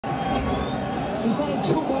2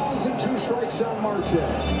 balls and 2 strikes on Marte.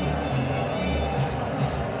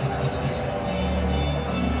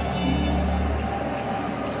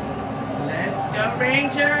 Let's go,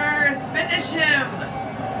 Rangers! Finish him!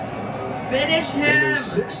 Finish him! In their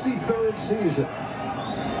 63rd season.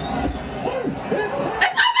 It's over!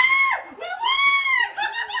 We won!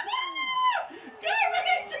 Go,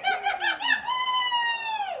 Rangers!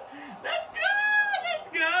 Let's go! Let's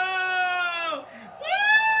go! Woo!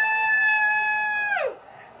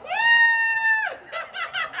 Woo!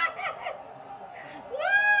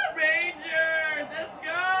 Woo, Rangers! Let's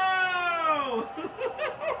go!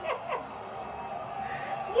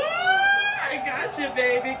 Woo! I got you,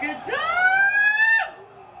 baby. Good job!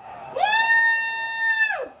 Woo!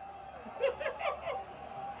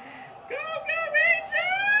 Go, go,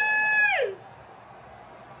 Rangers!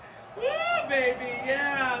 Woo, baby.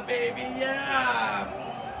 Yeah, baby. Yeah.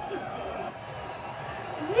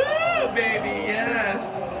 Woo, baby. Yes.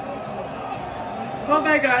 Oh,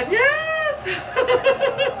 my God. Yes!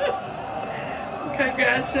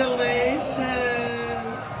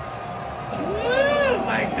 Congratulations. Woo,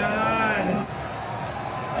 my God.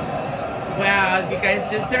 Wow, you guys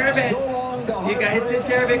deserve it. You guys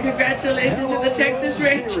deserve it. Congratulations to the Texas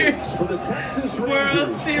Rangers.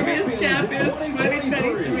 World Series champions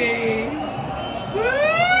 2023. Woo!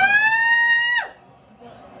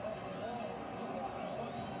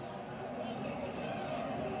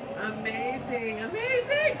 Amazing,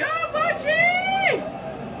 amazing. Go, Bochy!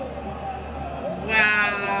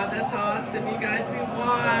 Wow, that's awesome. You guys, we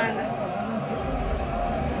won.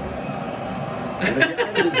 And the guy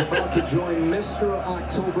that is about to join Mr.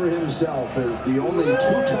 October himself as the only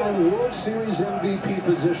 2-time World Series MVP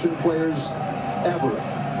position players ever.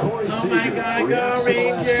 Corey Oh Seager my God, go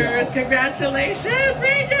Rangers. Congratulations,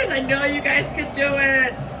 Rangers. I know you guys could do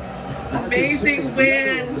it. Amazing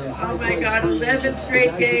win. Oh my God, 11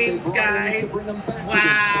 straight games, guys.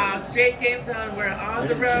 Wow, straight games on. We're on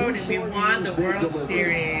the road and we won the World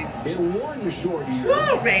Series. In 1 short year,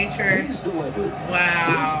 woo, Rangers. He's delivered.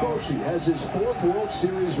 Wow. Bruce Bochy has his 4th World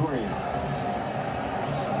Series ring.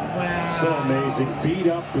 Wow. So amazing. Beat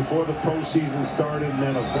up before the postseason started, and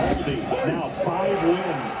then Eovaldi. Now 5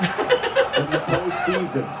 wins in the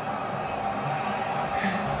postseason.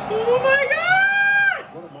 Oh my God!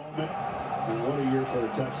 What a moment, and what a year for the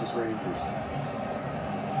Texas Rangers.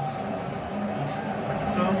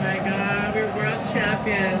 Oh my God, we're world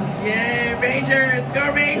champions. Yay, Rangers!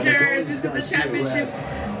 Go Rangers! This is the championship.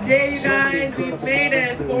 Yay, you guys, we've made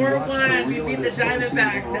it. 4-1. We beat the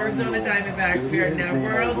Diamondbacks, Arizona Diamondbacks. We are now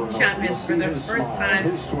world champions for the first time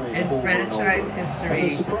in franchise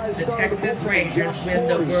history. The Texas Rangers win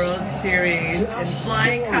the World Series in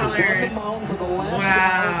flying colors.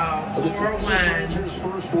 Wow, 4-1.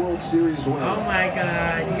 Oh my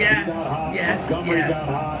God, yes, yes, Montgomery got yes.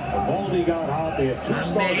 hot. Eovaldi got hot. They had 2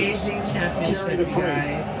 Amazing starters. championship, you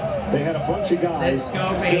guys. They had a bunch of guys. Let's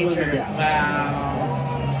go filling the Rangers, gaps. wow.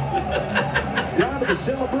 Down to the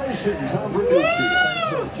celebration, Tom Verducci. Thanks,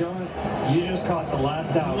 sir. Gentlemen, you just caught the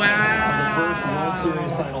last out Wow. of the first World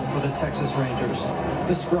Series title for the Texas Rangers.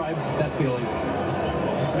 Describe that feeling.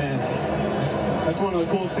 Man, that's one of the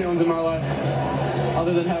coolest feelings in my life.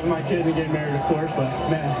 Other than having my kid and getting married, of course, but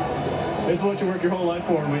man, this is what you work your whole life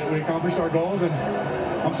for. We accomplished our goals, and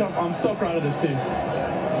I'm so proud of this team.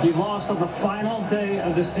 You lost on the final day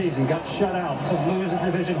of the season, got shut out to lose a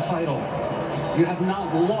division title. You have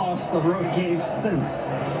not lost a road game since.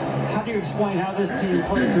 How do you explain how this team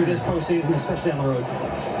played through this postseason, especially on the road?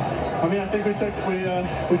 I mean, I think we took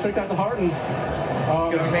that to heart, and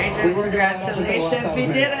Let's go Rangers, congratulations, we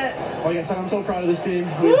did it. Like I said, I'm so proud of this team.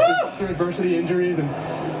 We went through adversity, injuries, and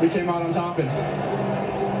we came out on top, and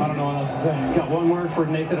I don't know what else to say. Got one word for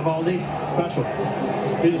Nathan Eovaldi? Special.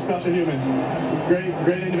 He's a special human.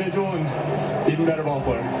 Great individual, and even better ball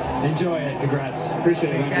player. Enjoy it. Congrats.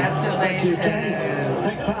 Appreciate it. Congratulations. you, Kenny.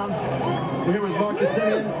 Thanks, Tom. We're here with Marcus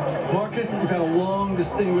Semien. Marcus, you've had a long,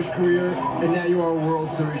 distinguished career, and now you are a World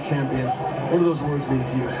Series champion. What do those words mean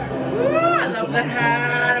to you? Ooh, I love the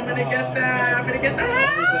hat. I'm gonna get that. I'm gonna get the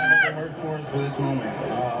hat. Everything worked for us for this moment. Ooh,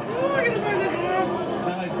 I'm gonna buy the hat.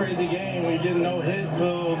 Kind of crazy game. We didn't no hit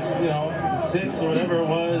till 6 or whatever it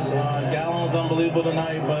was. Gallen was unbelievable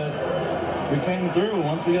tonight, but we came through.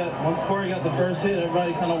 Once Corey got the first hit,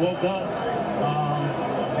 everybody kind of woke up.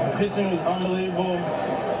 Pitching was unbelievable.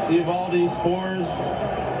 Eovaldi, Spores,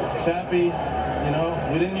 Chappie.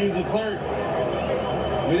 We didn't use the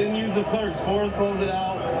clerk. Spores closed it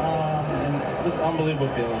out. And just unbelievable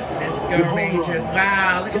feeling. Let's go Rangers.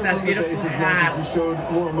 Wow, look at that beautiful hat. You showed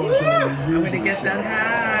more emotion than you I'm usually gonna get that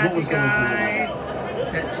hat, you guys.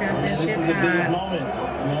 That This championship is the biggest hat. moment.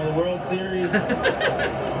 the World Series.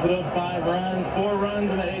 Put up 4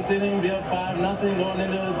 runs in the 8th inning, be up 5-0 going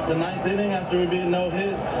into the 9th inning after we beat a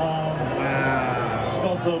no-hit. Wow. Just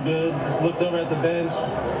felt so good. Just looked over at the bench,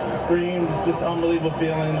 screamed. It's just an unbelievable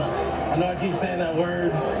feeling. I know I keep saying that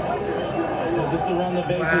word, but just to run the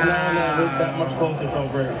bases knowing that we're that much closer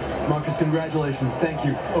felt great. Marcus, congratulations. Thank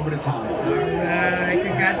you. Over to Tom. All right,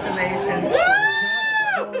 congratulations.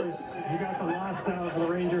 You got the last out of the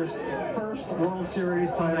Rangers' first World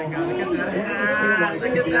Series title. Oh my God, look at that hat.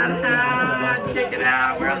 Look at that hat. Check it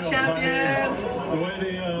out. World champions. The way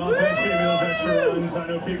the offense gave me those extra runs, I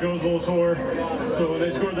know Pete goes a little sore. So when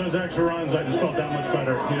they scored those extra runs, I just felt that much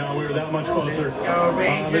better. You know, we were that much closer. Let's go,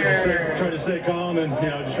 Rangers. Try to stay calm and, you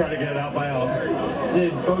know, just try to get it out by out.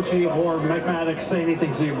 Did Bochy or Mike Maddox say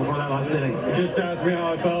anything to you before that last inning? He just asked me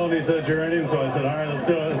how I felt, and he said, "You're ready." So I said, "All right, let's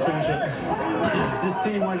do it. Let's finish it." This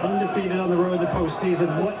team went undefeated on the road in the postseason.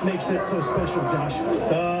 What makes it so special, Josh?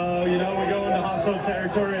 You know, we go into hostile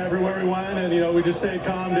territory everywhere we went, and, you know, we just stayed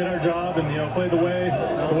calm, did our job, and, you know, played the way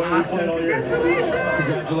we played all year.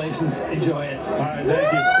 Congratulations. Enjoy it. All right,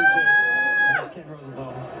 thank you. Appreciate it. Here's Ken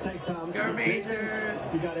Rosenthal. Thanks, Tom. Go Rangers.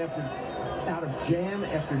 You got out of jam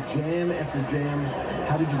after jam after jam.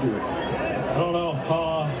 How did you do it? I don't know.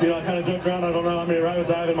 You know, I kind of joked around. I don't know how many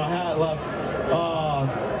rabbits I have in my hat left.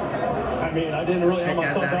 I mean, I didn't really help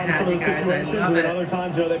myself out in some of the situations, and then other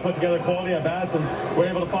times, you know, they put together quality at bats and were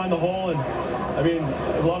able to find the hole. And I mean,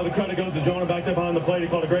 a lot of the credit goes to Jonah back there behind the plate. He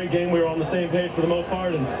called a great game. We were on the same page for the most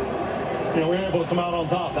part, and you know, we were able to come out on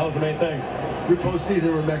top. That was the main thing. Your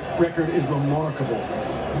postseason record is remarkable.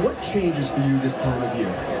 What changes for you this time of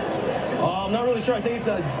year? I'm not really sure. I think it's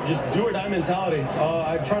a just do or die mentality.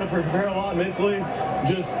 I try to prepare a lot mentally,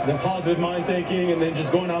 just the positive mind thinking, and then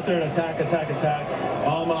just going out there and attack.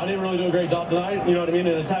 I didn't really do a great job tonight, you know what I mean,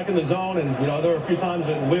 in attacking the zone, and you know, there were a few times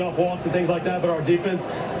that leadoff walks and things like that, but our defense,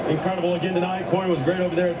 incredible again tonight. Corey was great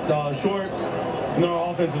over there at short, and then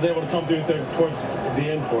our offense was able to come through towards the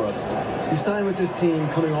end for us. You signed with this team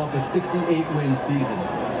coming off a 68-win season.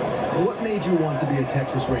 What made you want to be a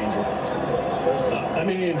Texas Ranger? I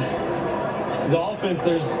mean, the offense,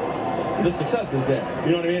 the success is there.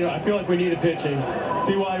 You know what I mean? I feel like we needed pitching.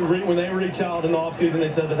 See why when they reach out in the offseason, they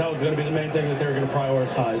said that was going to be the main thing that they were going to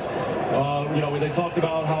prioritize. You know, they talked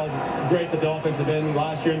about how great that the offense had been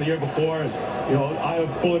last year and the year before. And, you know, I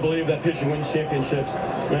fully believe that pitching wins championships.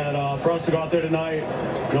 And for us to go out there tonight,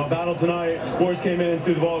 you know, battle tonight, Sports came in,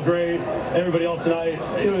 threw the ball great. Everybody else tonight,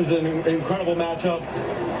 it was an incredible matchup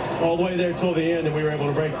all the way there till the end, and we were able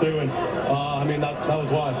to break through. And I mean, that was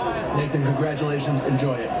why. Nathan, congratulations.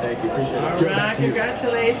 Enjoy it. Thank you. Appreciate it. All right,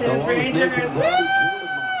 congratulations, Rangers.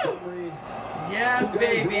 Yes,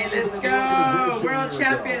 baby, let's go. World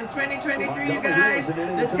champions 2023, you guys.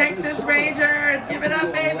 The Texas Rangers. Give it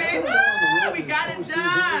up, baby. Woo! We got it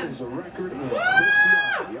done.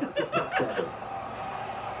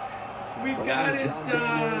 We got it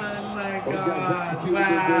done. My God.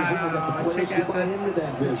 Wow. Check out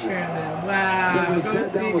the chairman. Wow. So when he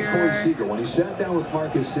sat down with Corey Seager, when he sat down with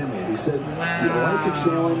Marcus Semien, he said, do you like a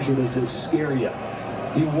challenge or does it scare you?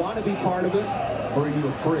 Do you want to be part of it or are you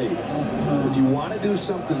afraid? If you want to do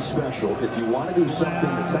something special, if you want to do something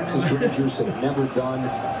the Texas Rangers have never done,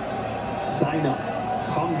 sign up.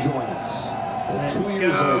 Come join us. And 2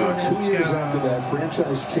 years later, 2 years after that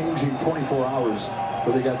franchise-changing 24 hours,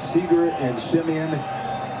 where they got Seager and Semien,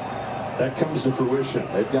 that comes to fruition.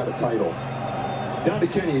 They've got a title. Down to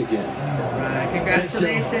Kenny again. All right,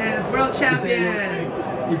 congratulations, world champions.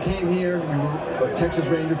 You came here, you were a Texas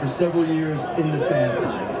Ranger for several years in the bad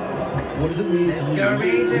times. What does it mean to you? Go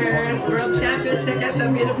Rangers, world champions. Check out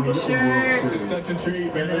that beautiful shirt. It's such a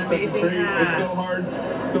treat, man. It's such a treat.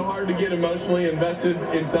 It's so hard to get emotionally invested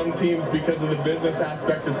in some teams because of the business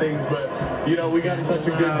aspect of things. But, you know, we got such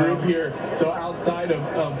a good group here. So outside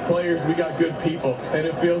of players, we got good people. And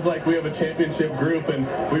it feels like we have a championship group, and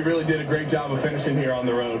we really did a great job of finishing here on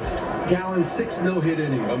the road. Gallen, 6 no-hit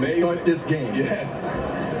innings to start this game. Yes.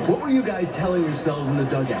 What were you guys telling yourselves in the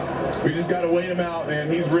dugout? We just got to wait him out, man.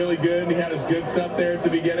 He's really good. He had his good stuff there at the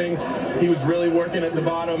beginning. He was really working at the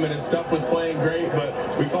bottom, and his stuff was playing great, but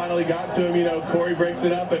we finally got to him. You know, Corey breaks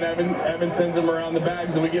it up, and Evan sends him around the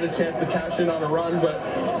bags, and we get a chance to cash in on a run,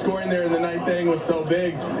 but scoring there in the 9th inning was so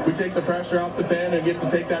big. We take the pressure off the pen and get to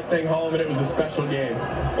take that thing home, and it was a special game.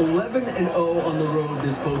 11-0 on the road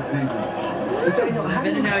this postseason. Nathaniel, how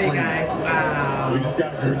do you explain you guys? Wow. We just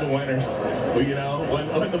got a group of winners. We, you know,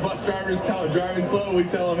 when the bus drivers driving slow, we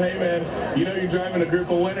tell them, hey man, you know you're driving a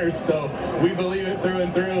group of winners, so we believe it through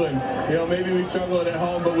and through. And you know, maybe we struggled at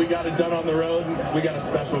home, but we got it done on the road. And we got a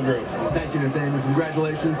special group. Thank you, Nathaniel.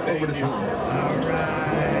 Congratulations. Over to Tom. All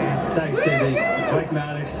right. Thanks, KB. Mike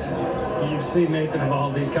Maddox, you've seen Nathan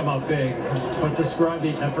Eovaldi come up big, but describe the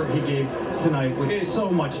effort he gave tonight with so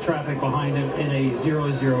much traffic behind him in a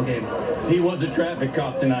 0-0 game. He was a traffic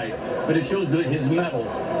cop tonight, but it shows his mettle.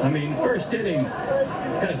 I mean, first inning,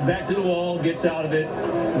 cuts back to the wall, gets out of it,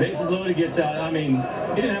 bases loaded, gets out. I mean,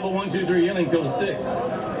 he didn't have a 1-2-3 inning till the 6th.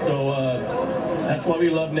 So that's why we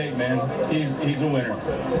love Nate, man. He's a winner.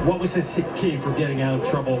 What was his key for getting out of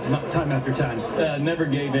trouble time after time? Never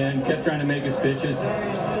gave in, kept trying to make his pitches,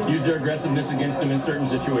 used their aggressiveness against him in certain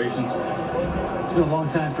situations. It's been a long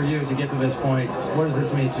time for you to get to this point. What does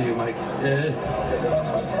this mean to you, Mike?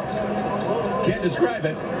 Can't describe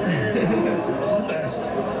it. It's the best.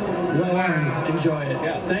 Enjoy it.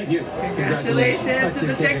 Yeah, thank you. Congratulations to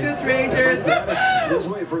the Texas Rangers. His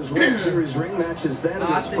way for his World Series ring matches that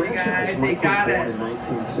of his franchise. They got it. In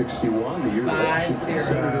 1961, the year the Washington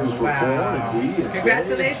Senators were born, and he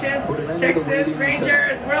congratulations, Texas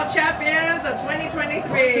Rangers, world champions of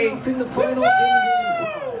 2023. The final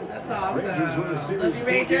in-game. That's awesome. Love you,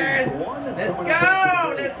 Rangers. Let's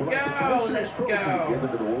go. Let's go. Let's go.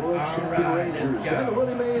 All right, let's go. And the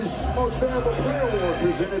Willie Mays Most Valuable Player Award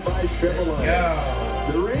presented by Chevrolet.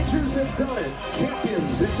 Go. The Rangers have done it.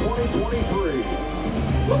 Champions in 2023.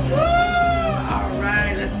 All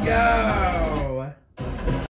right, let's go.